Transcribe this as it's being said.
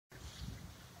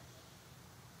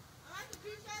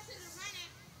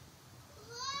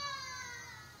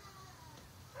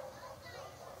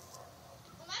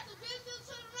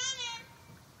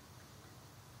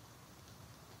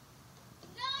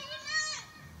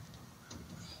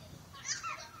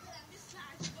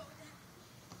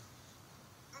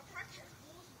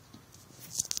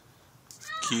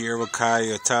Keyairah,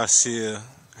 Mikiya, Tashir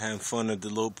having fun at the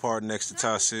little park next to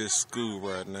Tashir's school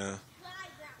right now.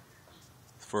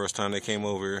 First time they came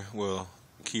over here. Well,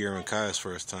 Keyairah and Mikiya's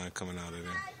first time coming out of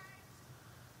there.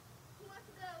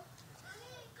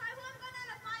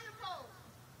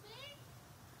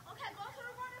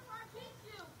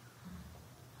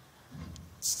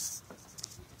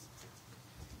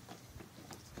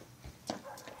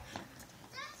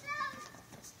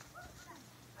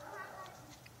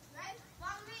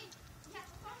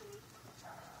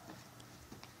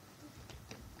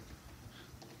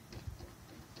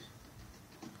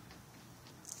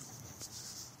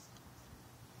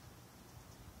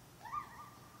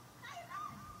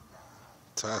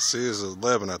 Tashir's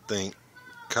 11, I think.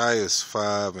 Kaya's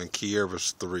 5 and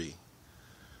Keyairah's 3.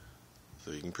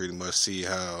 So you can pretty much see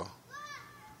how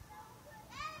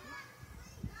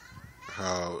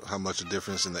much a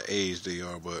difference in the age they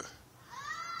are, but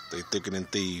they thicker than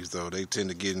thieves though. They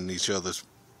tend to get in each other's,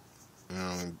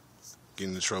 get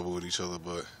into trouble with each other,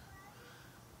 but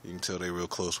you can tell they're real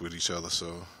close with each other,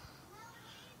 so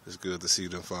it's good to see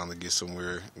them finally get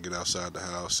somewhere and get outside the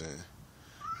house and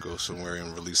go somewhere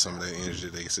and release some of that energy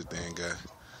they sit there and got.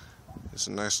 It's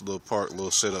a nice little park,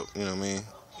 little setup, you know what I mean?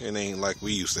 It ain't like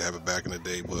we used to have it back in the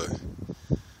day, but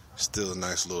still a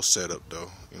nice little setup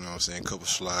though. You know what I'm saying? Couple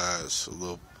slides,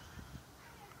 little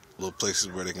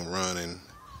places where they can run and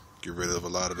get rid of a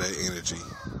lot of that energy.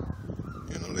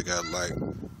 You know, they got like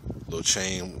little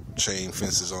chain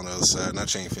fences on the other side. Not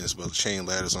chain fences, but chain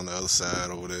ladders on the other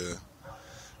side over there.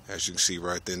 As you can see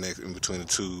right there next in between the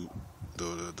two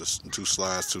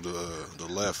slides to the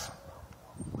left,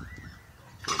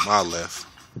 my left,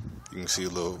 you can see a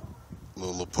little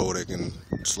pole that can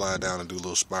slide down and do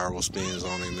little spiral spins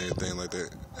on it and everything like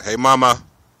that. Hey, mama.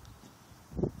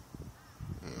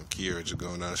 Keyairah just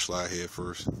going down the slide head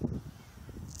first.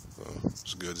 So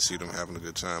it's good to see them having a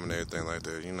good time and everything like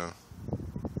that, you know.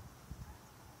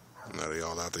 Now they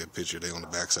all out there picture. They on the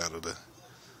backside of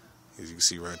as you can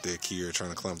see right there, Keyairah trying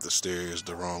to climb the stairs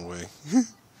the wrong way.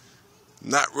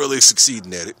 Not really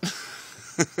succeeding at it.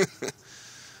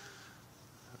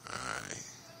 Alright.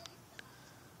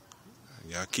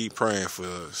 Y'all keep praying for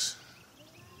us.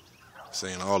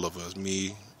 Saying all of us,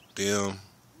 me, them,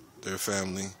 their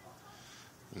family,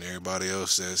 and everybody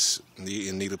else that's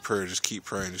in need of prayer. Just keep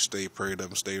praying. Just stay prayed up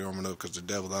and stay arming up, because the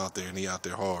devil's out there and he out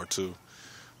there hard too.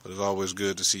 But it's always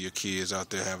good to see your kids out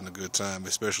there having a good time,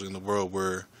 especially in the world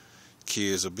where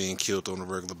kids are being killed on a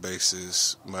regular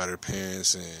basis by their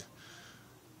parents, and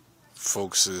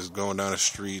folks is going down the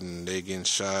street and they getting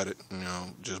shot at,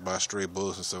 just by stray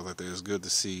bullets and stuff like that. It's good to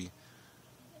see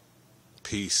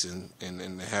peace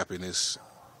and happiness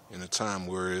in a time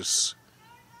where it's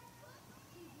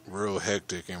real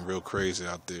hectic and real crazy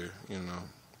out there, And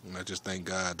I just thank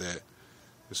God that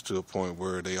it's to a point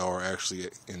where they are actually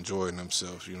enjoying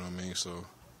themselves, you know what I mean? So,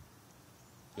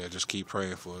 yeah, just keep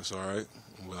praying for us, all right?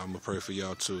 Well, I'm going to pray for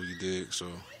y'all too, you dig? So,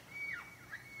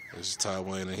 this is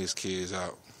Tywin and his kids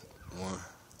out. One.